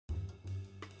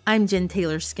I'm Jen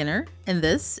Taylor Skinner, and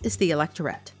this is The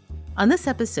Electorate. On this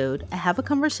episode, I have a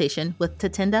conversation with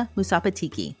Tatenda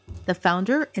Musapatike, the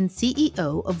founder and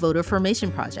CEO of Voter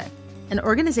Formation Project, an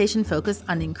organization focused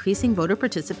on increasing voter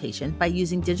participation by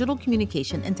using digital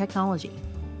communication and technology.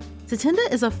 Tatenda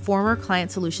is a former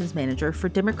client solutions manager for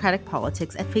democratic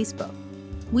politics at Facebook.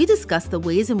 We discuss the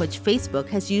ways in which Facebook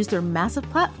has used their massive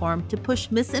platform to push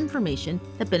misinformation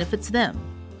that benefits them,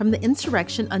 from the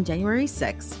insurrection on January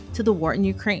 6th to the war in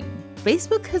Ukraine.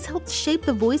 Facebook has helped shape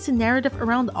the voice and narrative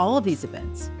around all of these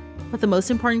events. But the most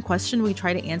important question we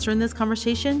try to answer in this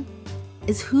conversation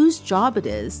is whose job it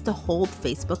is to hold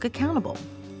Facebook accountable.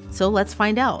 So let's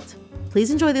find out. Please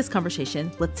enjoy this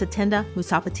conversation with Tatenda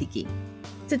Musapatike.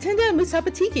 Tatenda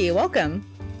Musapatike, welcome.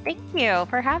 Thank you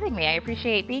for having me. I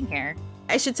appreciate being here.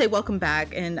 I should say welcome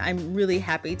back, and I'm really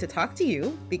happy to talk to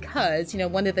you because,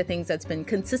 one of the things that's been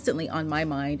consistently on my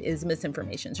mind is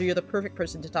misinformation. So you're the perfect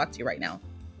person to talk to right now,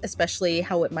 especially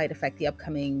how it might affect the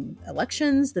upcoming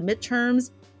elections, the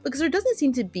midterms, because there doesn't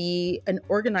seem to be an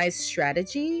organized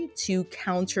strategy to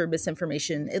counter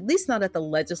misinformation, at least not at the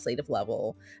legislative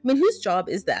level. I mean, whose job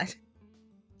is that?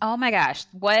 Oh my gosh,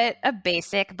 what a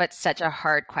basic but such a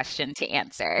hard question to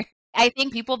answer. I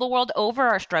think people the world over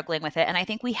are struggling with it, and I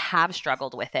think we have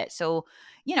struggled with it. So,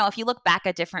 if you look back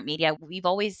at different media, we've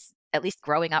always, at least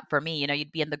growing up for me,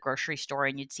 you'd be in the grocery store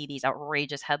and you'd see these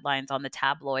outrageous headlines on the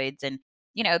tabloids. And,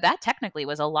 that technically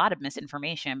was a lot of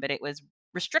misinformation, but it was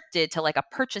restricted to like a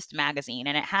purchased magazine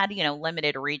and it had,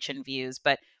 limited reach and views.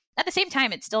 But at the same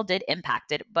time, it still did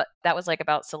impact it. But that was like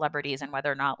about celebrities and whether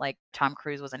or not like Tom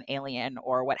Cruise was an alien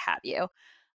or what have you.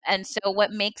 And so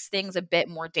what makes things a bit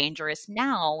more dangerous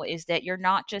now is that you're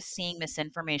not just seeing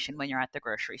misinformation when you're at the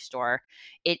grocery store.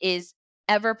 It is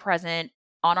ever present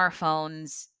on our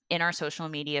phones, in our social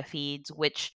media feeds,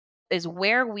 which is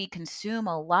where we consume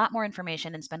a lot more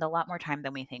information and spend a lot more time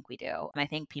than we think we do. And I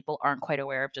think people aren't quite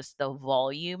aware of just the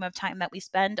volume of time that we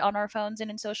spend on our phones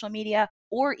and in social media,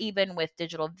 or even with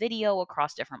digital video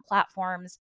across different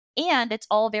platforms. And it's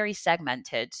all very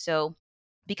segmented. So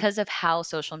because of how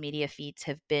social media feeds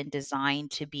have been designed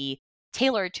to be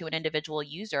tailored to an individual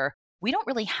user, we don't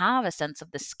really have a sense of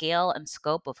the scale and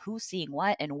scope of who's seeing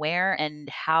what and where and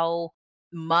how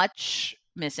much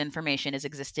misinformation is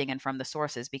existing and from the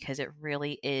sources, because it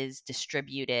really is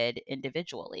distributed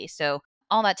individually. So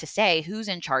all that to say, who's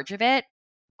in charge of it?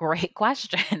 Great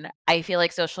question. I feel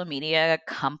like social media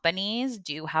companies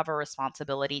do have a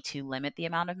responsibility to limit the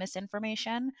amount of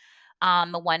misinformation.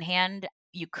 On the one hand,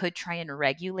 you could try and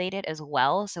regulate it as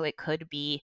well. So it could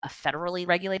be a federally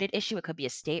regulated issue. It could be a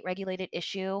state regulated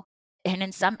issue. And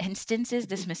in some instances,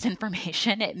 this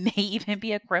misinformation, it may even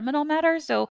be a criminal matter.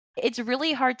 So it's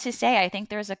really hard to say. I think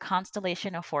there's a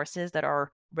constellation of forces that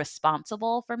are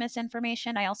responsible for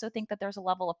misinformation. I also think that there's a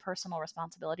level of personal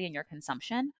responsibility in your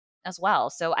consumption as well.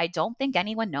 So I don't think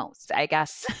anyone knows, I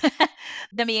guess.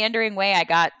 The meandering way I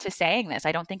got to saying this,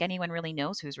 I don't think anyone really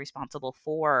knows who's responsible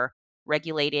for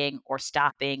regulating or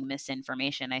stopping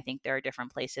misinformation. I think there are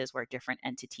different places where different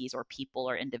entities or people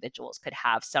or individuals could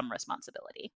have some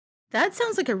responsibility. That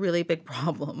sounds like a really big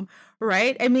problem,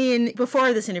 right? I mean,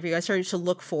 before this interview, I started to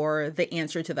look for the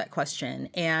answer to that question.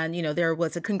 And, there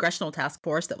was a congressional task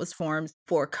force that was formed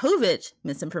for COVID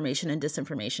misinformation and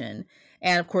disinformation.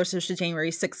 And of course, there's the January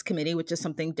 6th committee, which is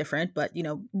something different, but,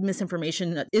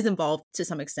 misinformation is involved to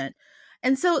some extent.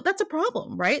 And so that's a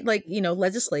problem, right? Like,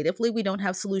 legislatively, we don't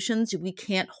have solutions. We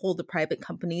can't hold the private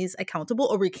companies accountable,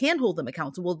 or we can hold them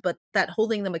accountable, but that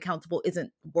holding them accountable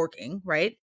isn't working,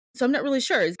 right? So I'm not really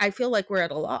sure. I feel like we're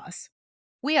at a loss.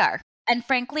 We are. And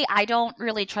frankly, I don't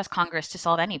really trust Congress to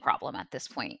solve any problem at this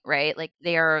point, right? Like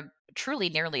they are truly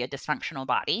nearly a dysfunctional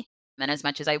body. And as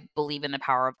much as I believe in the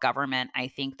power of government, I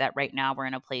think that right now we're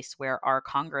in a place where our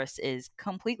Congress is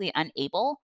completely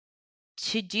unable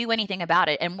to do anything about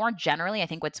it. And more generally, I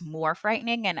think what's more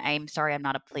frightening, and I'm sorry, I'm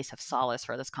not a place of solace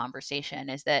for this conversation,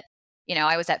 is that,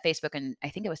 I was at Facebook and I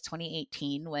think it was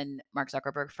 2018 when Mark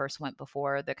Zuckerberg first went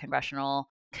before the congressional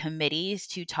committees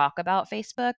to talk about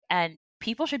Facebook. And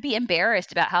people should be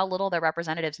embarrassed about how little their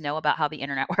representatives know about how the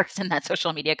internet works and that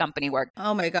social media company works.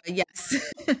 Oh my God,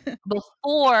 yes.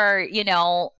 Before,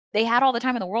 they had all the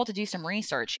time in the world to do some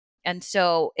research. And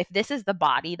so if this is the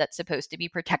body that's supposed to be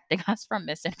protecting us from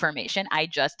misinformation, I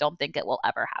just don't think it will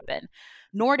ever happen.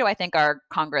 Nor do I think our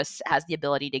Congress has the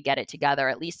ability to get it together.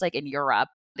 At least like in Europe,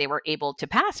 they were able to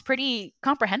pass pretty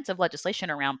comprehensive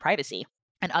legislation around privacy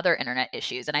and other internet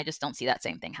issues. And I just don't see that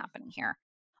same thing happening here.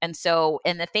 And so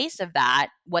in the face of that,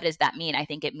 what does that mean? I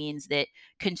think it means that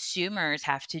consumers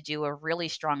have to do a really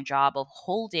strong job of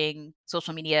holding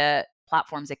social media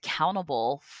platforms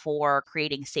accountable for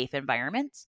creating safe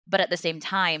environments But at the same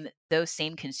time, those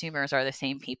same consumers are the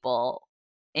same people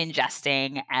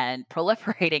ingesting and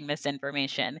proliferating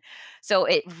misinformation. So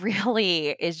it really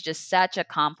is just such a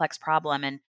complex problem.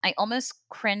 And I almost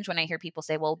cringe when I hear people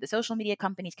say, well, the social media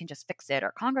companies can just fix it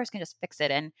or Congress can just fix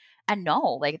it. And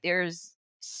no, like there's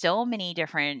so many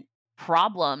different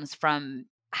problems from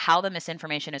how the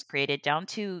misinformation is created down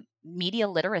to media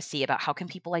literacy about how can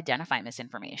people identify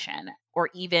misinformation or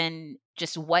even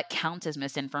just what counts as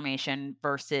misinformation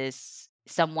versus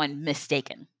someone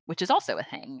mistaken, which is also a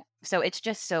thing. So it's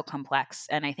just so complex.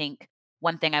 And I think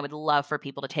one thing I would love for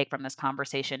people to take from this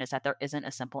conversation is that there isn't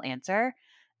a simple answer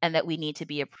and that we need to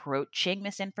be approaching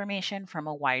misinformation from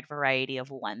a wide variety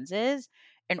of lenses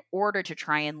in order to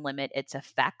try and limit its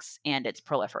effects and its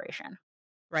proliferation.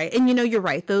 Right. And you're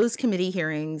right. Those committee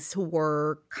hearings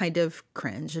were kind of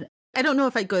cringe. And I don't know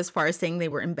if I'd go as far as saying they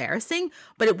were embarrassing,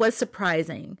 but it was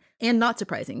surprising and not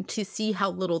surprising to see how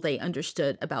little they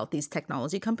understood about these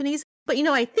technology companies. But,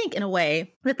 I think in a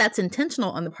way that that's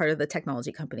intentional on the part of the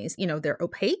technology companies. They're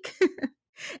opaque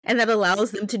and that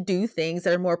allows them to do things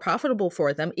that are more profitable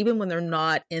for them, even when they're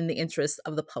not in the interest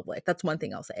of the public. That's one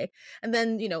thing I'll say. And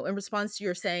then, in response to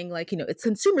your saying, like, it's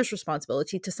consumers'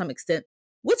 responsibility to some extent.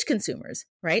 Which consumers,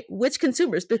 right? Which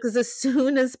consumers? Because as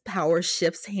soon as power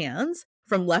shifts hands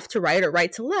from left to right or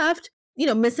right to left,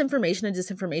 misinformation and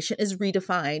disinformation is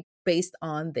redefined based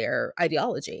on their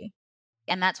ideology.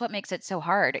 And that's what makes it so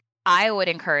hard. I would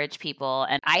encourage people,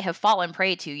 and I have fallen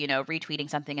prey to, retweeting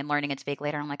something and learning it's fake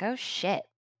later. I'm like, oh shit.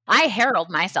 I herald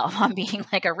myself on being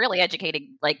like a really educated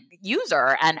like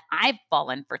user and I've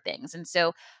fallen for things. And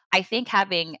so I think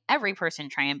having every person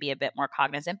try and be a bit more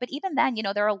cognizant, but even then,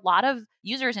 there are a lot of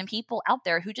users and people out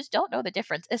there who just don't know the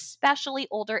difference, especially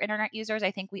older internet users.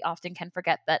 I think we often can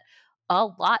forget that a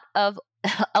lot of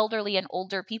elderly and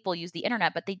older people use the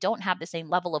internet, but they don't have the same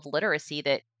level of literacy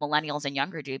that millennials and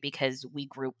younger do because we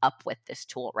grew up with this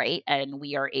tool, right? And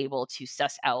we are able to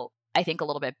suss out, I think, a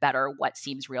little bit better what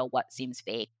seems real, what seems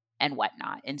fake, and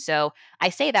whatnot. And so I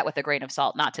say that with a grain of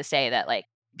salt, not to say that like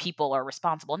people are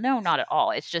responsible. No, not at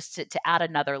all. It's just to add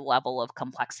another level of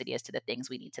complexity as to the things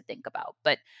we need to think about.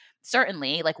 But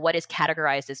certainly, like what is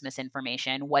categorized as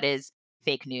misinformation? What is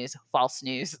fake news, false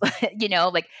news?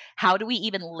 Like how do we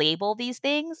even label these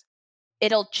things?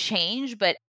 It'll change,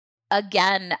 but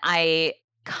again, I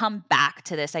come back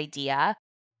to this idea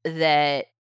that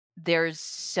there's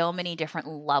so many different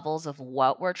levels of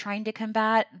what we're trying to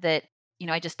combat that,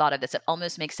 I just thought of this. It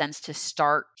almost makes sense to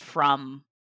start from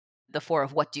the fore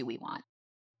of what do we want?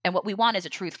 And what we want is a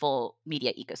truthful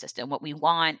media ecosystem. What we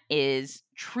want is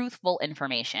truthful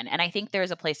information. And I think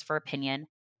there's a place for opinion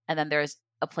and then there's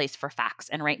a place for facts.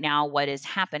 And right now, what is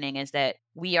happening is that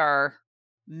we are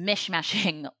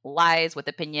mishmashing lies with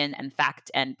opinion and fact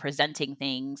and presenting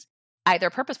things either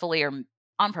purposefully or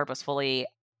unpurposefully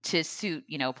to suit,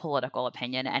 political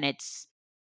opinion. And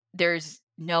there's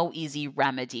no easy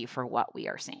remedy for what we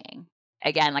are seeing.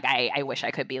 Again, like I wish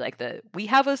I could be like we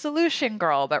have a solution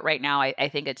girl, but right now I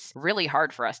think it's really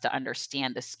hard for us to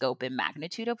understand the scope and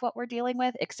magnitude of what we're dealing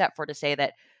with, except for to say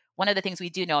that one of the things we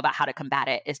do know about how to combat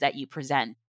it is that you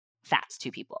present facts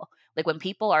to people. Like when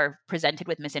people are presented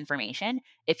with misinformation,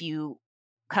 if you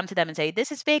come to them and say,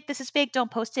 this is fake,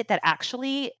 don't post it, that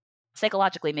actually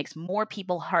psychologically makes more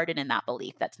people harden in that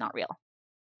belief that's not real.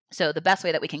 So the best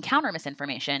way that we can counter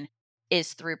misinformation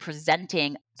is through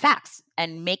presenting facts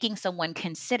and making someone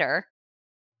consider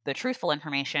the truthful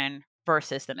information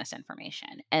versus the misinformation.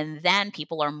 And then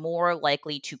people are more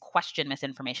likely to question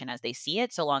misinformation as they see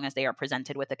it, so long as they are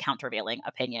presented with a countervailing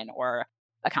opinion or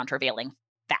a countervailing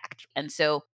fact. And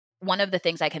so one of the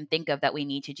things I can think of that we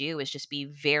need to do is just be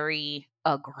very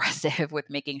aggressive with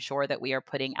making sure that we are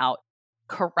putting out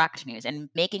correct news and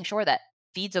making sure that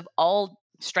feeds of all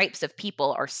stripes of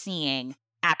people are seeing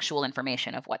actual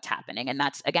information of what's happening. And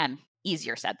that's, again,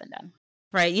 easier said than done.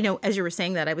 Right. As you were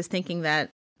saying that, I was thinking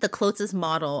that the closest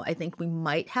model I think we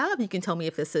might have, you can tell me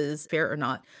if this is fair or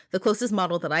not, the closest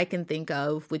model that I can think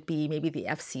of would be maybe the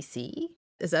FCC.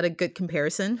 Is that a good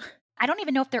comparison? I don't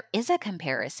even know if there is a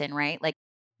comparison, right? Like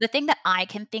the thing that I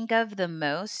can think of the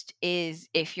most is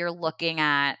if you're looking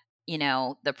at,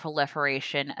 the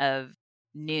proliferation of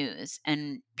news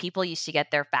and people used to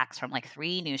get their facts from like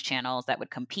three news channels that would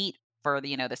compete for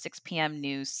the 6 p.m.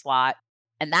 news slot.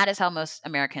 And that is how most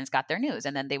Americans got their news.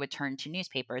 And then they would turn to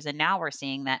newspapers. And now we're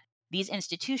seeing that these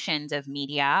institutions of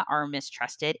media are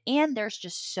mistrusted and there's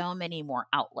just so many more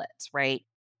outlets, right?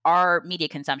 Our media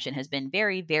consumption has been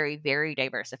very, very, very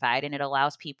diversified, and it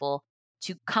allows people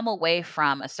to come away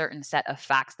from a certain set of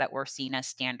facts that were seen as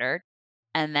standard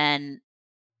and then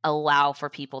allow for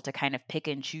people to kind of pick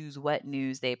and choose what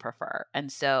news they prefer.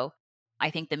 And so I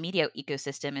think the media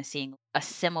ecosystem is seeing a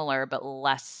similar but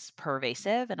less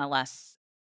pervasive and a less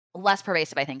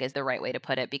pervasive, I think, is the right way to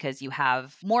put it, because you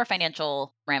have more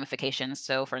financial ramifications.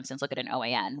 So, for instance, look at an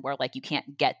OAN where like you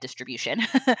can't get distribution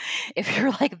if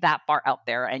you're like that far out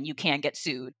there, and you can get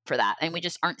sued for that. And we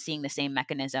just aren't seeing the same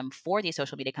mechanism for these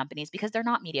social media companies because they're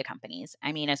not media companies.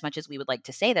 I mean, as much as we would like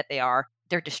to say that they are,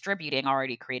 they're distributing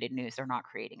already created news. They're not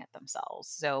creating it themselves.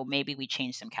 So maybe we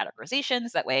change some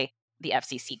categorizations. That way the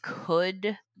FCC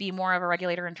could be more of a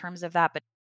regulator in terms of that. But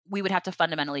we would have to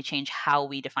fundamentally change how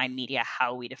we define media,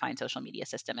 how we define social media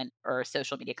system and or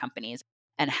social media companies,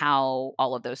 and how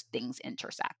all of those things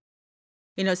intersect.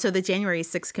 So the January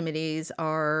 6 committees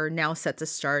are now set to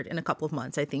start in a couple of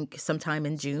months, I think sometime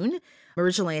in June.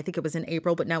 Originally, I think it was in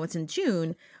April, but now it's in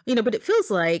June. But it feels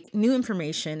like new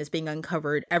information is being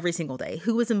uncovered every single day.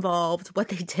 Who was involved, what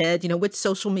they did, which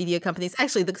social media companies.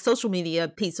 Actually, the social media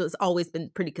piece has always been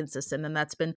pretty consistent, and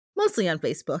that's been mostly on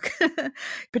Facebook,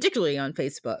 particularly on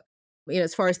Facebook,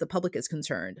 as far as the public is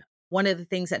concerned. One of the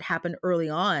things that happened early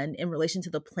on in relation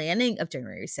to the planning of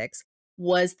January 6th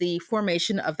was the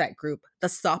formation of that group, the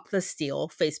Stop the Steal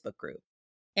Facebook group.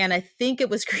 And I think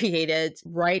it was created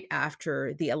right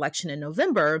after the election in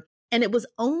November. And it was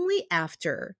only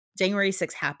after January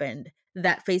 6th happened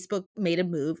that Facebook made a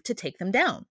move to take them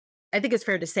down. I think it's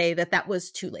fair to say that that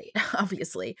was too late,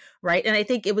 obviously, right? And I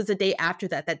think it was the day after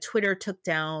that Twitter took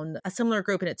down a similar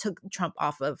group and it took Trump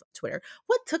off of Twitter.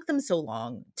 What took them so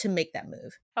long to make that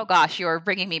move? Oh gosh, you're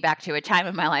bringing me back to a time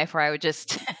in my life where I would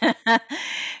just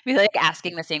be like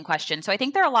asking the same question. So I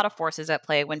think there are a lot of forces at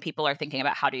play when people are thinking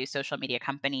about how do social media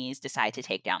companies decide to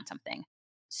take down something.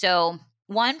 So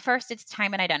first, it's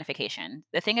time and identification.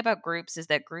 The thing about groups is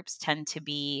that groups tend to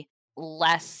be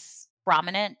less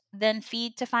prominent than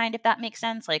feed to find, if that makes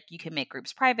sense. Like you can make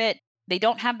groups private. They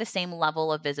don't have the same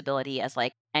level of visibility as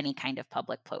like any kind of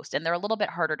public post. And they're a little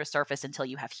bit harder to surface until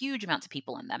you have huge amounts of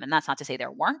people in them. And that's not to say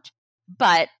there weren't.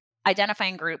 But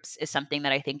identifying groups is something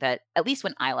that I think that at least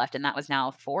when I left, and that was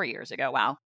now 4 years ago,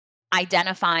 wow,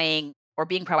 identifying or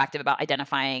being proactive about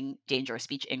identifying dangerous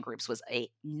speech in groups was a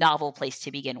novel place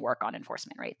to begin work on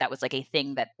enforcement, right? That was like a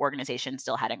thing that organizations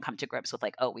still hadn't come to grips with,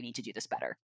 like, oh, we need to do this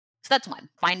better. So that's one,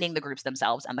 finding the groups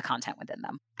themselves and the content within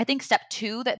them. I think step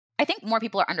two that I think more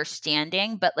people are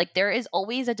understanding, but like there is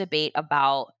always a debate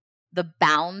about the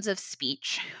bounds of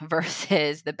speech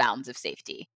versus the bounds of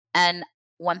safety. And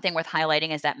one thing worth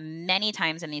highlighting is that many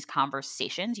times in these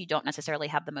conversations, you don't necessarily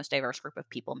have the most diverse group of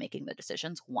people making the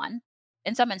decisions. One,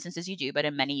 in some instances you do, but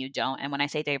in many you don't. And when I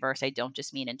say diverse, I don't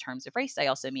just mean in terms of race, I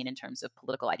also mean in terms of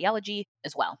political ideology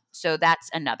as well. So that's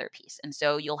another piece. And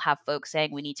so you'll have folks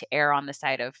saying we need to err on the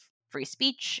side of free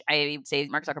speech. I would say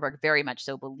Mark Zuckerberg very much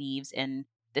so believes in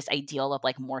this ideal of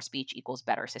like more speech equals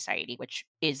better society, which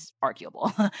is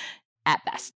arguable at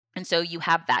best. And so you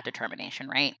have that determination,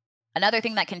 right? Another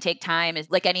thing that can take time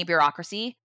is like any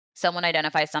bureaucracy. Someone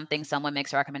identifies something, someone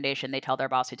makes a recommendation, they tell their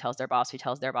boss, who tells their boss, who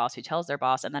tells their boss, who tells their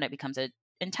boss, and then it becomes an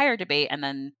entire debate, and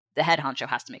then the head honcho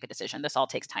has to make a decision. This all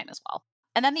takes time as well.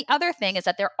 And then the other thing is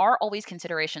that there are always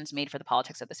considerations made for the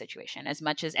politics of the situation. As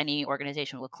much as any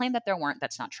organization will claim that there weren't,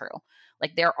 that's not true.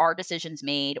 Like there are decisions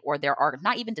made, or there are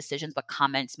not even decisions, but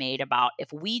comments made about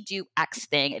if we do X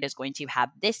thing, it is going to have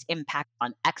this impact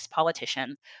on X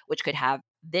politician, which could have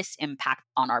this impact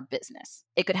on our business.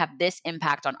 It could have this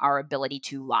impact on our ability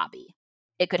to lobby.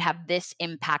 It could have this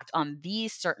impact on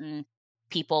these certain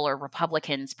people or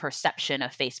Republicans' perception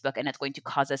of Facebook, and it's going to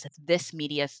cause us this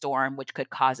media storm, which could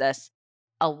cause us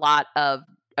a lot of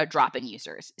a drop in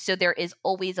users. So there is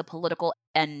always a political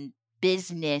and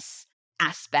business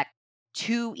aspect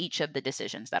to each of the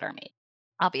decisions that are made.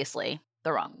 Obviously,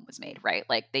 the wrong one was made, right?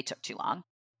 Like they took too long.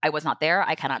 I was not there.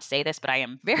 I cannot say this, but I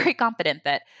am very confident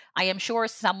that I am sure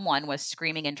someone was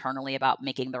screaming internally about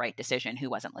making the right decision who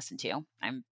wasn't listened to.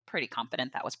 I'm pretty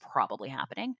confident that was probably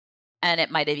happening. And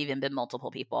it might have even been multiple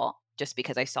people just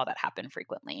because I saw that happen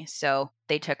frequently. So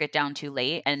they took it down too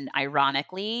late. And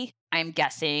ironically, I'm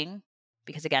guessing,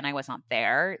 because again, I was not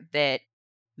there, that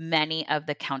many of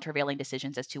the countervailing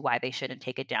decisions as to why they shouldn't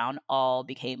take it down all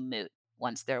became moot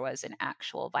once there was an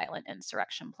actual violent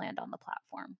insurrection planned on the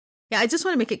platform. Yeah, I just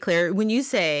want to make it clear when you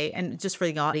say, and just for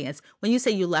the audience, when you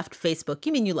say you left Facebook,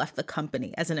 you mean you left the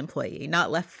company as an employee, not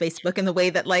left Facebook in the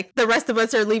way that like the rest of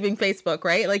us are leaving Facebook,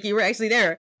 right? Like you were actually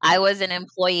there. I was an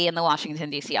employee in the Washington,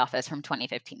 D.C. office from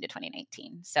 2015 to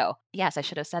 2019. So, yes, I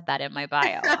should have said that in my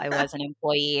bio. I was an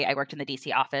employee. I worked in the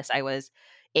D.C. office. I was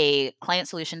a client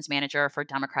solutions manager for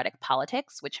Democratic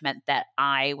politics, which meant that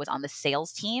I was on the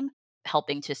sales team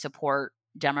helping to support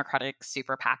Democratic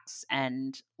super PACs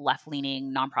and left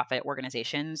leaning nonprofit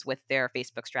organizations with their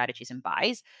Facebook strategies and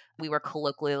buys. We were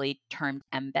colloquially termed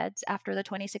embeds after the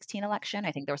 2016 election.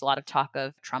 I think there was a lot of talk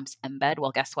of Trump's embed.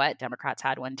 Well, guess what? Democrats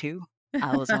had one too.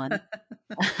 I was one.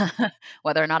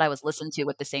 Whether or not I was listened to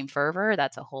with the same fervor,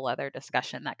 that's a whole other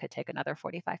discussion that could take another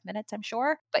 45 minutes, I'm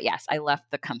sure. But yes, I left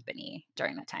the company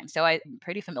during that time. So I'm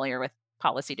pretty familiar with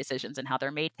policy decisions and how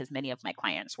they're made because many of my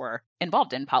clients were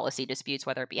involved in policy disputes,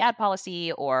 whether it be ad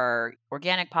policy or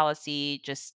organic policy.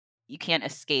 Just you can't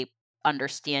escape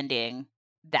understanding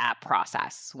that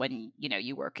process when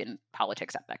you work in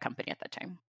politics at that company at that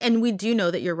time. And we do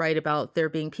know that you're right about there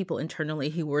being people internally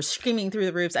who were screaming through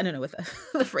the roofs. I don't know what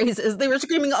the phrase is. They were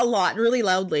screaming a lot, really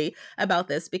loudly about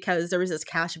this because there was this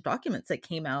cache of documents that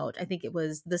came out. I think it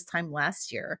was this time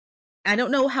last year. I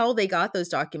don't know how they got those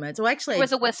documents. Well, actually, It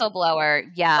was a whistleblower. oh,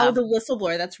 Yeah. the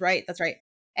whistleblower. That's right. That's right.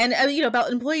 And,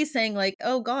 about employees saying like,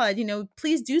 oh God,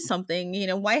 please do something.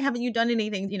 Why haven't you done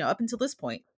anything, up until this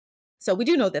point? So we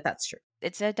do know that that's true.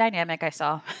 It's a dynamic I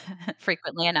saw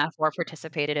frequently enough or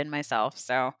participated in myself.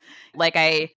 So, like,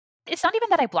 it's not even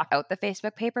that I blocked out the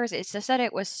Facebook papers. It's just that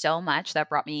it was so much that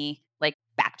brought me like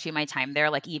back to my time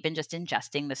there, like even just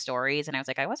ingesting the stories. And I was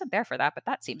like, I wasn't there for that, but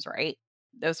that seems right.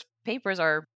 Those papers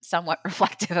are somewhat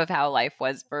reflective of how life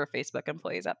was for Facebook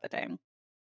employees at the time.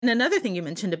 And another thing you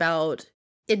mentioned about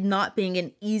it not being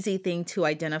an easy thing to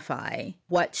identify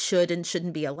what should and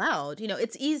shouldn't be allowed.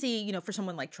 It's easy, for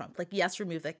someone like Trump, like, yes,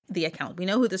 remove the account. We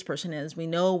know who this person is. We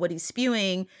know what he's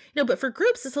spewing, but for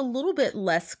groups, it's a little bit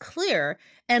less clear.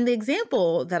 And the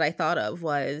example that I thought of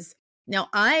was, now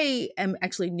I am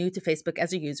actually new to Facebook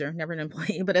as a user, never an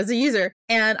employee, but as a user.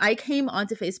 And I came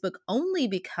onto Facebook only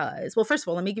because, well, first of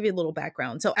all, let me give you a little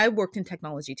background. So I worked in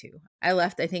technology too. I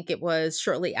left, I think it was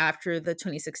shortly after the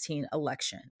 2016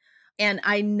 election. And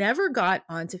I never got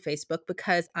onto Facebook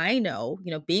because I know,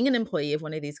 being an employee of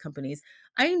one of these companies,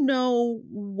 I know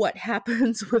what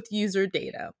happens with user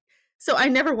data. So I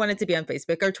never wanted to be on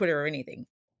Facebook or Twitter or anything.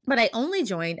 But I only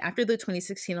joined after the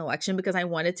 2016 election because I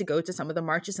wanted to go to some of the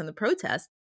marches and the protests.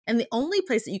 And the only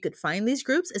place that you could find these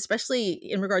groups, especially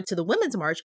in regard to the Women's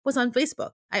March, was on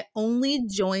Facebook. I only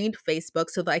joined Facebook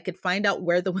so that I could find out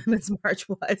where the Women's March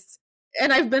was.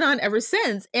 And I've been on ever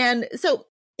since. And so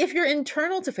if you're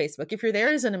internal to Facebook, if you're there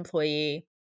as an employee,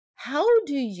 how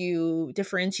do you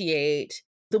differentiate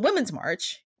the Women's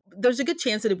March? There's a good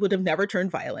chance that it would have never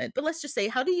turned violent. But let's just say,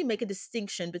 how do you make a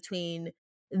distinction between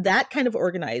that kind of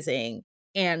organizing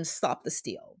and Stop the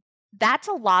Steal? That's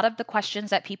a lot of the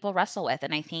questions that people wrestle with.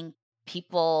 And I think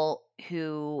people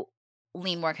who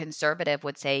lean more conservative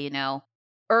would say,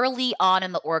 early on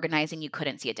in the organizing, you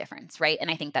couldn't see a difference, right? And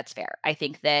I think that's fair. I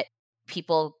think that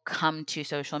people come to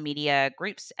social media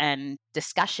groups and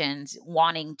discussions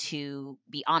wanting to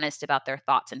be honest about their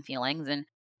thoughts and feelings. And,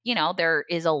 there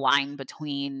is a line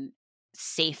between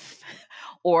safe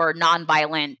or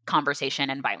nonviolent conversation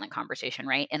and violent conversation,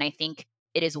 right? And I think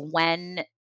it is when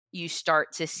you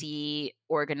start to see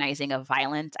organizing of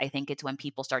violence. I think it's when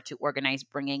people start to organize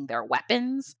bringing their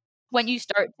weapons. When you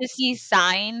start to see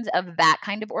signs of that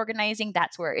kind of organizing,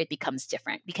 that's where it becomes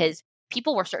different because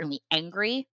people were certainly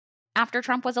angry after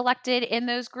Trump was elected in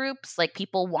those groups. Like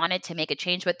people wanted to make a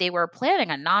change, but they were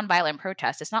planning a nonviolent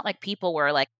protest. It's not like people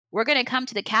were like, we're going to come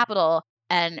to the Capitol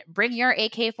and bring your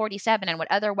AK-47 and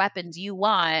what other weapons you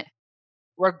want.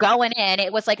 We're going in.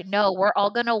 It was like, no, we're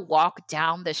all gonna walk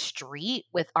down the street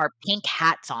with our pink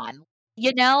hats on.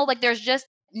 Like there's just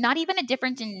not even a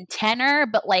difference in tenor,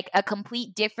 but like a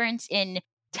complete difference in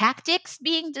tactics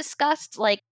being discussed.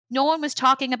 Like no one was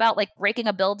talking about like breaking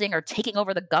a building or taking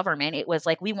over the government. It was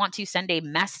like we want to send a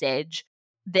message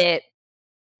that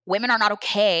women are not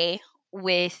okay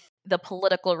with the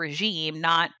political regime,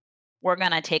 not we're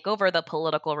going to take over the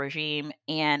political regime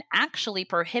and actually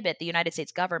prohibit the United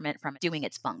States government from doing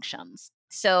its functions.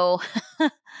 So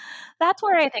that's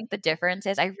where I think the difference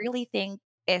is. I really think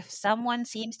if someone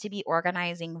seems to be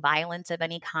organizing violence of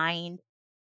any kind,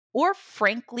 or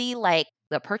frankly, like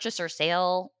the purchase or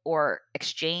sale or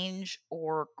exchange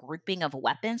or grouping of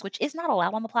weapons, which is not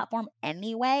allowed on the platform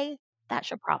anyway, that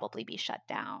should probably be shut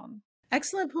down.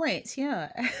 Excellent point.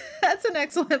 Yeah, that's an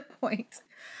excellent point.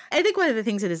 I think one of the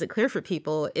things that isn't clear for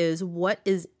people is what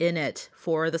is in it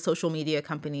for the social media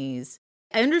companies.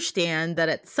 I understand that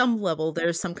at some level,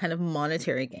 there's some kind of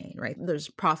monetary gain, right? There's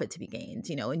profit to be gained,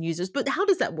 in users, but how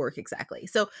does that work exactly?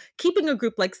 So keeping a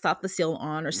group like Stop the Steal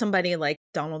on or somebody like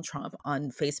Donald Trump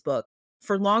on Facebook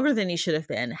for longer than he should have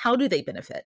been, how do they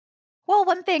benefit? Well,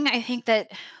 one thing I think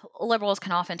that liberals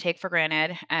can often take for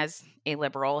granted as a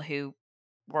liberal who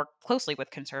work closely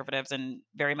with conservatives and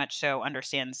very much so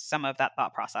understands some of that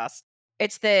thought process.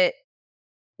 It's that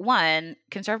one,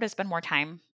 conservatives spend more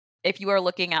time. If you are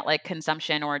looking at like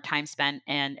consumption or time spent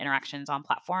and interactions on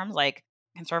platforms, like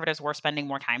conservatives were spending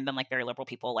more time than like very liberal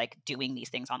people like doing these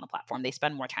things on the platform. They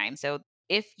spend more time. So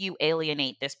if you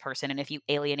alienate this person and if you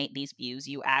alienate these views,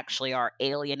 you actually are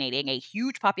alienating a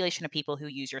huge population of people who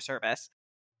use your service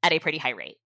at a pretty high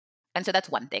rate. And so that's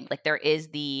one thing. Like there is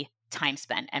the time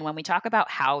spent. And when we talk about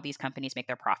how these companies make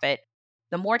their profit,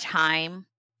 the more time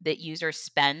that users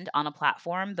spend on a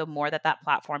platform, the more that that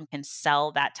platform can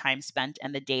sell that time spent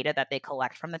and the data that they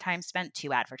collect from the time spent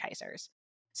to advertisers.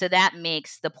 So that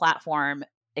makes the platform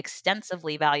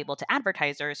extensively valuable to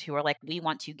advertisers who are like, we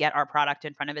want to get our product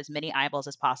in front of as many eyeballs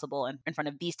as possible and in front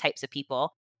of these types of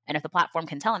people. And if the platform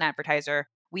can tell an advertiser,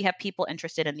 we have people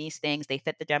interested in these things, they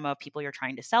fit the demo of people you're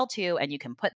trying to sell to, and you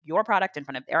can put your product in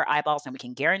front of their eyeballs and we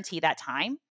can guarantee that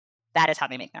time, that is how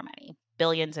they make their money.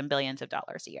 Billions and billions of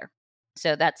dollars a year.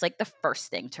 So that's like the first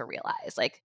thing to realize.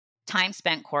 Like time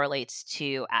spent correlates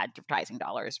to advertising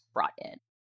dollars brought in.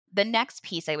 The next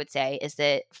piece I would say is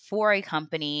that for a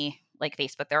company like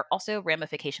Facebook, there are also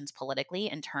ramifications politically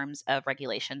in terms of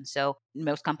regulation. So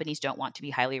most companies don't want to be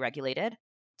highly regulated.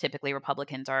 Typically,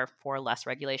 Republicans are for less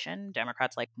regulation,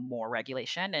 Democrats like more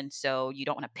regulation. And so you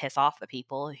don't want to piss off the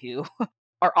people who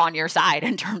are on your side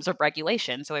in terms of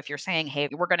regulation. So if you're saying, hey,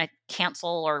 we're going to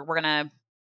cancel or we're going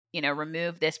to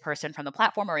remove this person from the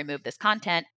platform or remove this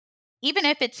content, even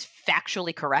if it's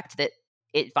factually correct that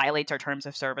it violates our terms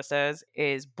of services,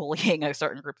 is bullying a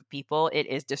certain group of people, it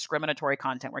is discriminatory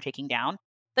content we're taking down.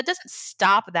 That doesn't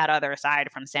stop that other side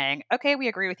from saying, okay, we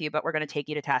agree with you, but we're going to take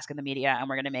you to task in the media and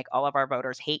we're going to make all of our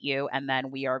voters hate you. And then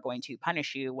we are going to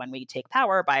punish you when we take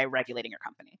power by regulating your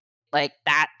company. Like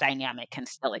that dynamic can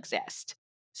still exist.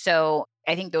 So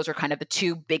I think those are kind of the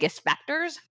two biggest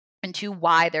factors into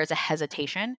why there's a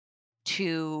hesitation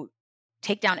to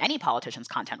take down any politician's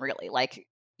content, really. Like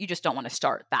you just don't want to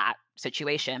start that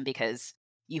situation because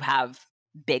you have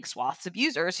big swaths of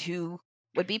users who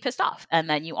would be pissed off. And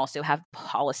then you also have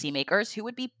policymakers who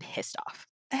would be pissed off.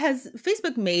 Has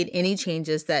Facebook made any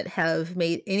changes that have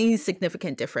made any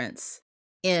significant difference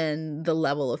in the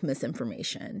level of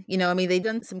misinformation? I mean, they've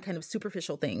done some kind of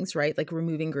superficial things, right? Like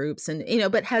removing groups and,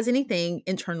 but has anything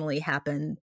internally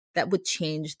happened that would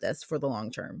change this for the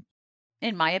long term?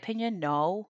 In my opinion,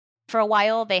 no. For a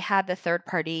while, they had the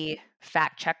third-party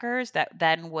fact checkers that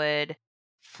then would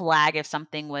flag if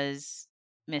something was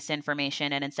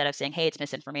misinformation, and instead of saying, hey, it's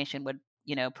misinformation, would,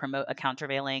 promote a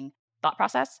countervailing thought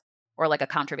process or like a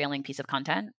countervailing piece of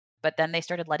content. But then they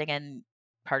started letting in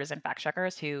partisan fact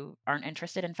checkers who aren't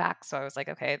interested in facts. So I was like,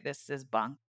 okay, this is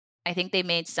bunk. I think they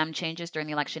made some changes during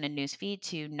the election in newsfeed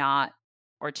to not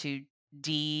or to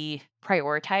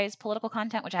deprioritize political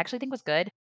content, which I actually think was good.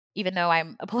 Even though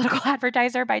I'm a political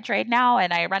advertiser by trade now,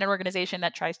 and I run an organization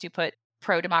that tries to put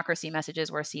pro-democracy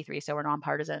messages, we're a C3, so we're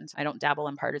nonpartisans. I don't dabble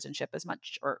in partisanship as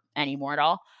much or anymore at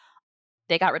all.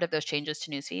 They got rid of those changes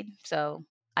to newsfeed, so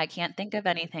I can't think of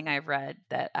anything I've read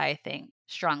that I think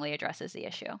strongly addresses the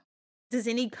issue. Does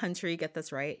any country get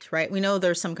this right? We know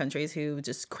there's some countries who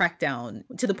just crack down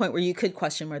to the point where you could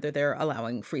question whether they're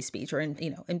allowing free speech or,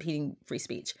 impeding free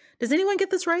speech. Does anyone get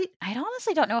this right? I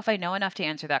honestly don't know if I know enough to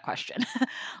answer that question.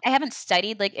 I haven't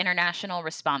studied like international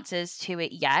responses to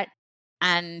it yet.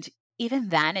 And even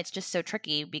then, it's just so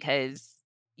tricky because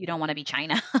you don't want to be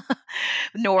China,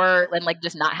 and like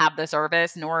just not have the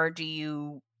service, nor do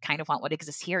you kind of want what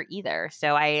exists here either.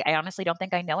 So I honestly don't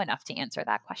think I know enough to answer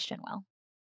that question well.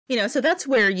 So that's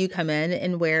where you come in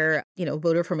and where,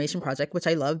 Voter Formation Project, which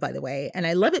I love, by the way. And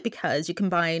I love it because you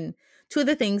combine two of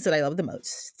the things that I love the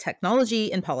most,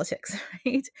 technology and politics,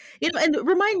 right? And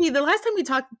remind me, the last time we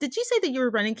talked, did you say that you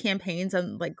were running campaigns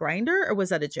on like Grindr, or was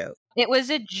that a joke? It was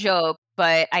a joke,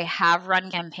 but I have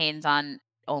run campaigns on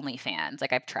OnlyFans.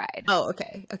 Like I've tried. Oh,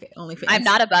 okay. Okay. OnlyFans. I'm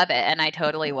not above it, and I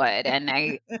totally would.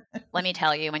 And let me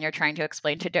tell you, when you're trying to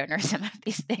explain to donors some of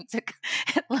these things, it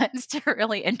lends to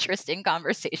really interesting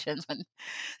conversations when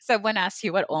someone asks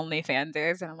you what OnlyFans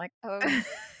is, and I'm like, oh,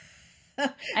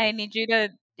 I need you to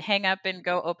hang up and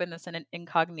go open this in an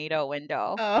incognito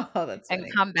window. Oh, that's funny.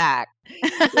 And come back.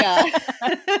 Yeah.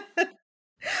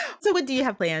 So what do you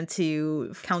have planned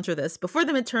to counter this before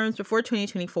the midterms, before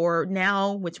 2024,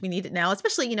 now, which we need it now,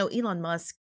 especially, Elon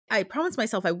Musk? I promised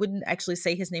myself I wouldn't actually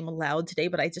say his name aloud today,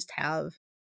 but I just have.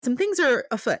 Some things are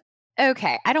afoot.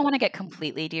 Okay, I don't want to get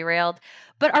completely derailed,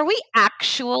 but are we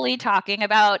actually talking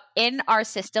about in our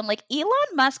system? Like Elon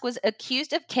Musk was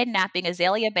accused of kidnapping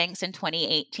Azalea Banks in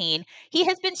 2018. He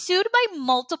has been sued by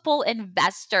multiple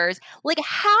investors. Like,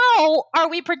 how are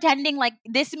we pretending like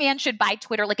this man should buy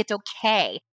Twitter like it's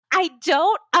okay? I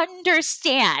don't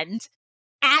understand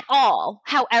at all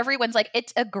how everyone's like,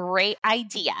 it's a great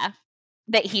idea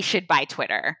that he should buy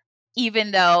Twitter,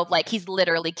 even though like he's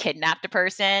literally kidnapped a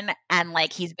person and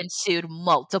like he's been sued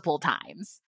multiple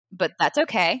times. But that's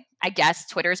okay. I guess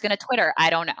Twitter's going to Twitter. I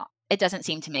don't know. It doesn't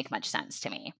seem to make much sense to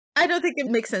me. I don't think it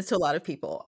makes sense to a lot of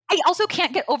people. I also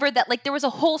can't get over that like there was a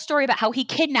whole story about how he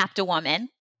kidnapped a woman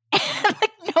and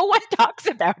like no one talks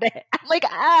about it. I'm like,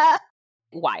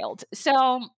 wild.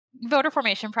 So Voter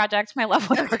Formation Project, my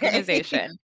lovely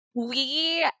organization,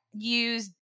 we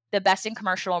use the best in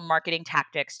commercial marketing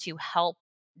tactics to help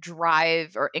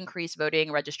drive or increase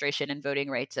voting registration and voting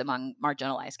rates among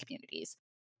marginalized communities.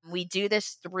 We do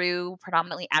this through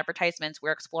predominantly advertisements.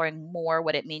 We're exploring more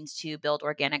what it means to build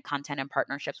organic content and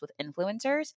partnerships with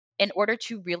influencers in order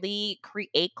to really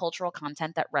create cultural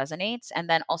content that resonates and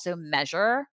then also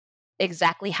measure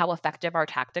exactly how effective our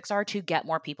tactics are to get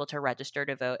more people to register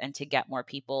to vote and to get more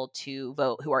people to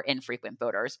vote who are infrequent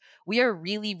voters. We are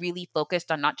really, really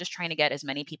focused on not just trying to get as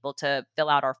many people to fill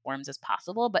out our forms as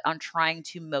possible, but on trying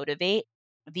to motivate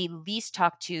the least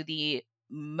talked to, the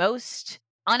most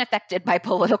unaffected by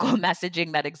political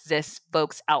messaging that exists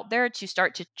folks out there to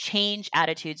start to change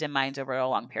attitudes and minds over a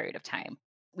long period of time.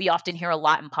 We often hear a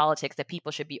lot in politics that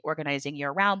people should be organizing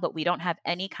year round, but we don't have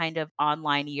any kind of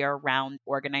online year round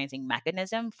organizing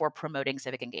mechanism for promoting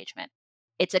civic engagement.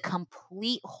 It's a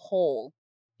complete hole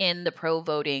in the pro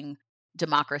voting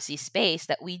democracy space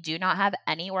that we do not have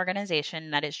any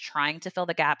organization that is trying to fill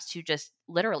the gaps to just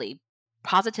literally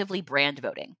positively brand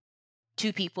voting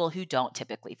to people who don't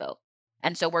typically vote.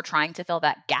 And so we're trying to fill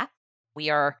that gap. We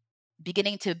are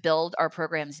beginning to build our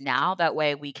programs now. That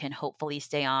way we can hopefully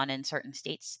stay on in certain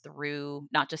states through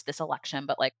not just this election,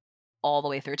 but like all the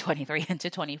way through 23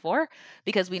 into 24,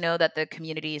 because we know that the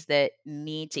communities that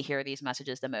need to hear these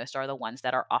messages the most are the ones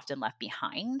that are often left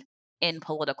behind in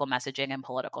political messaging and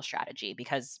political strategy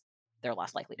because they're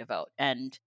less likely to vote.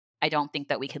 And I don't think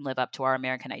that we can live up to our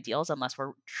American ideals unless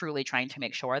we're truly trying to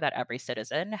make sure that every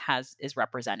citizen is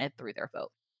represented through their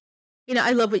vote.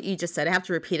 I love what you just said. I have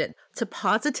to repeat it. To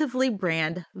positively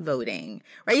brand voting,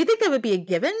 right? You think that would be a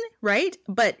given, right?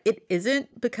 But it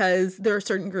isn't, because there are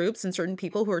certain groups and certain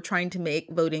people who are trying to make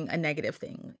voting a negative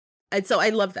thing. And so I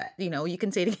love that. You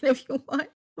can say it again if you want.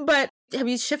 But have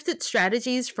you shifted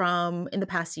strategies from in the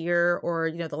past year or,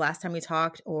 the last time we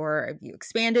talked, or have you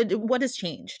expanded? What has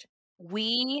changed?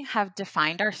 We have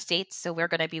defined our states. So we're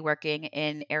going to be working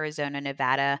in Arizona,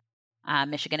 Nevada,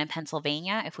 Michigan, and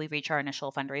Pennsylvania if we reach our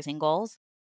initial fundraising goals.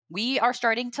 We are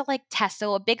starting to like test.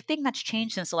 So a big thing that's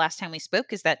changed since the last time we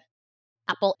spoke is that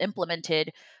Apple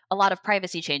implemented a lot of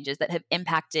privacy changes that have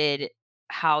impacted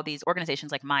how these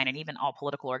organizations like mine and even all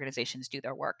political organizations do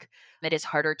their work. It is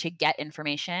harder to get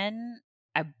information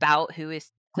about who is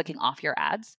clicking off your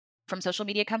ads from social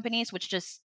media companies, which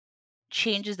just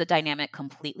changes the dynamic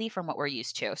completely from what we're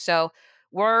used to. So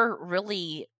we're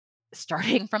really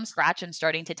starting from scratch and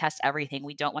starting to test everything.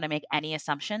 We don't want to make any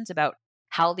assumptions about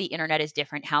how the internet is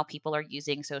different, how people are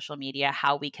using social media,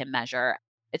 how we can measure.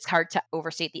 It's hard to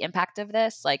overstate the impact of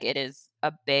this. Like, it is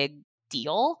a big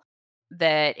deal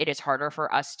that it is harder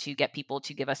for us to get people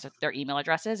to give us their email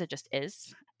addresses. It just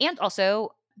is. And also,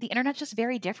 the internet's just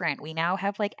very different. We now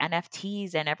have like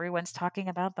NFTs and everyone's talking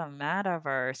about the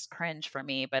metaverse. Cringe for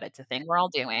me, but it's a thing we're all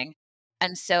doing.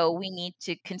 And so we need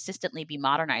to consistently be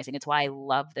modernizing. It's why I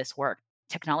love this work.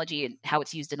 Technology and how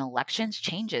it's used in elections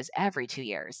changes every 2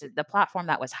 years. The platform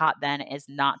that was hot then is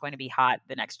not going to be hot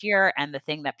the next year. And the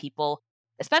thing that people,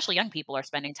 especially young people, are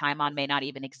spending time on may not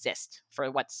even exist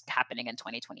for what's happening in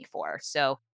 2024.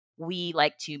 So we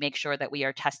like to make sure that we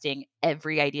are testing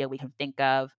every idea we can think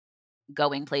of,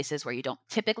 going places where you don't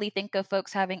typically think of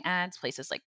folks having ads,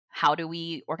 places like how do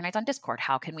we organize on Discord?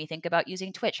 How can we think about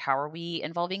using Twitch? How are we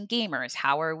involving gamers?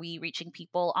 How are we reaching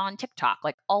people on TikTok?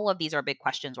 Like, all of these are big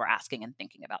questions we're asking and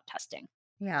thinking about testing.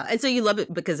 Yeah. And so you love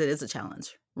it because it is a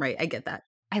challenge, right? I get that.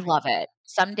 I love it.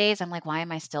 Some days I'm like, why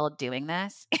am I still doing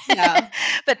this? Yeah.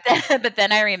 but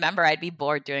then I remember I'd be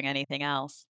bored doing anything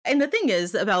else. And the thing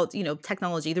is about,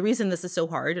 technology, the reason this is so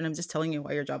hard, and I'm just telling you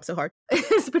why your job's so hard,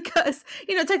 is because,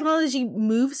 technology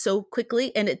moves so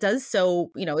quickly, and it does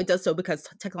so, because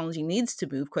technology needs to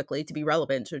move quickly to be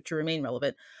relevant or to remain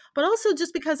relevant. But also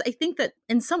just because I think that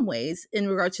in some ways, in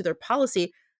regard to their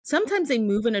policy, sometimes they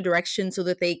move in a direction so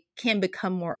that they can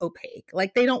become more opaque.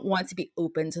 Like, they don't want to be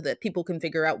open so that people can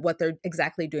figure out what they're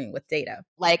exactly doing with data.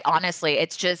 Like, honestly,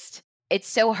 it's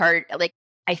so hard. Like,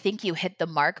 I think you hit the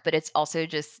mark, but it's also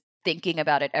just thinking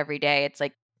about it every day. It's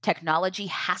like technology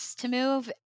has to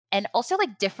move. And also,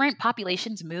 like, different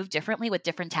populations move differently with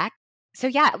different tech. So,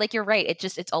 yeah, like, you're right.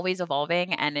 It's always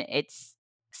evolving. And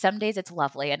some days it's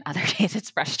lovely and other days it's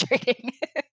frustrating.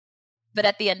 But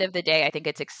at the end of the day, I think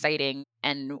it's exciting.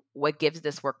 And what gives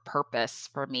this work purpose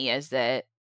for me is that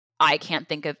I can't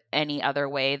think of any other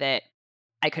way that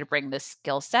I could bring this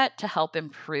skill set to help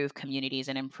improve communities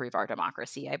and improve our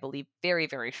democracy. I believe very,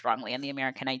 very strongly in the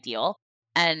American ideal.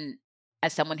 And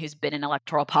as someone who's been in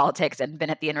electoral politics and been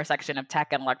at the intersection of tech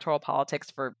and electoral politics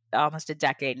for almost a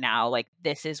decade now, like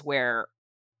this is where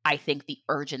I think the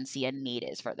urgency and need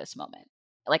is for this moment.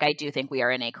 Like, I do think we are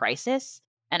in a crisis,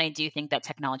 and I do think that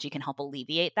technology can help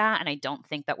alleviate that. And I don't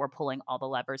think that we're pulling all the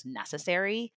levers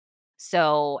necessary.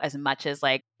 So, as much as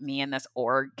like me and this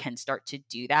org can start to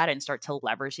do that and start to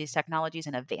leverage these technologies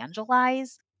and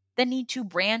evangelize the need to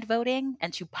brand voting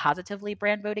and to positively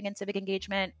brand voting and civic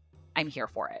engagement, I'm here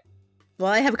for it.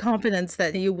 Well, I have confidence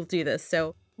that you will do this.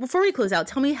 So before we close out,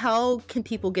 tell me, how can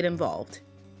people get involved?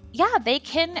 Yeah, they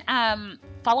can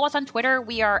follow us on Twitter.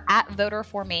 We are at Voter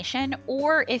Formation.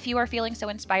 Or if you are feeling so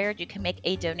inspired, you can make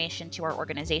a donation to our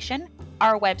organization.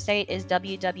 Our website is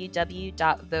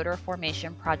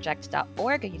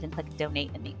www.voterformationproject.org, and you can click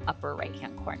donate in the upper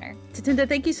right-hand corner. Tatenda,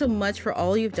 thank you so much for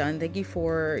all you've done. Thank you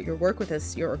for your work with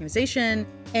us, your organization.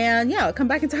 And yeah, I'll come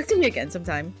back and talk to you again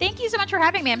sometime. Thank you so much for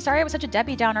having me. I'm sorry I was such a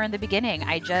Debbie Downer in the beginning.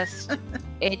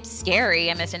 It's scary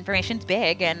and misinformation's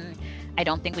big, and I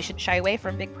don't think we should shy away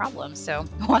from big problems. So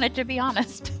I wanted to be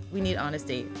honest. We need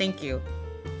honesty. Thank you.